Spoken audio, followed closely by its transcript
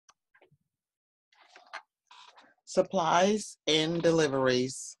Supplies and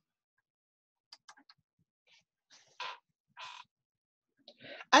deliveries.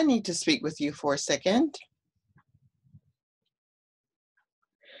 I need to speak with you for a second.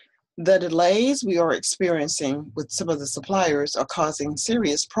 The delays we are experiencing with some of the suppliers are causing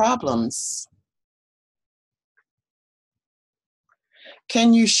serious problems.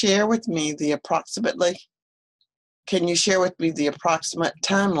 Can you share with me the approximate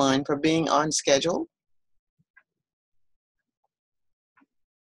timeline for being on schedule?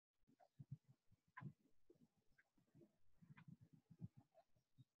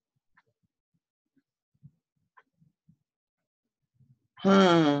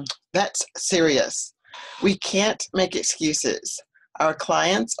 That's serious. We can't make excuses. Our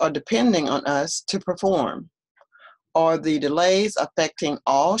clients are depending on us to perform. Are the delays affecting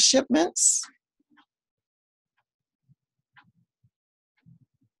all shipments?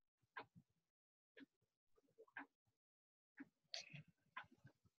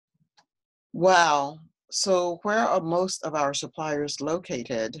 Wow. So where are most of our suppliers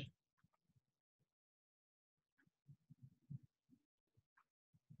located?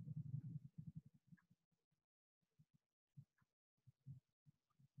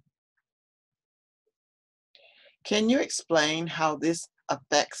 Can you explain how this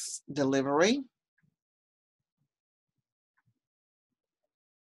affects delivery?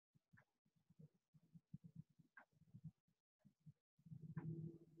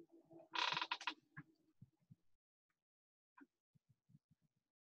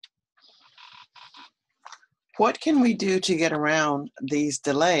 What can we do to get around these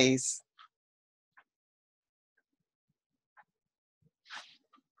delays?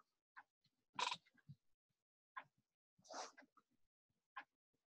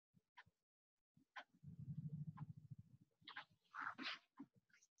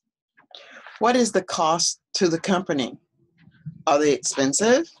 What is the cost to the company? Are they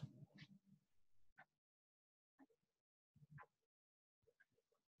expensive?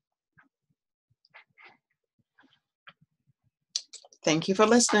 Thank you for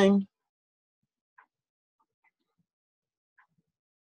listening.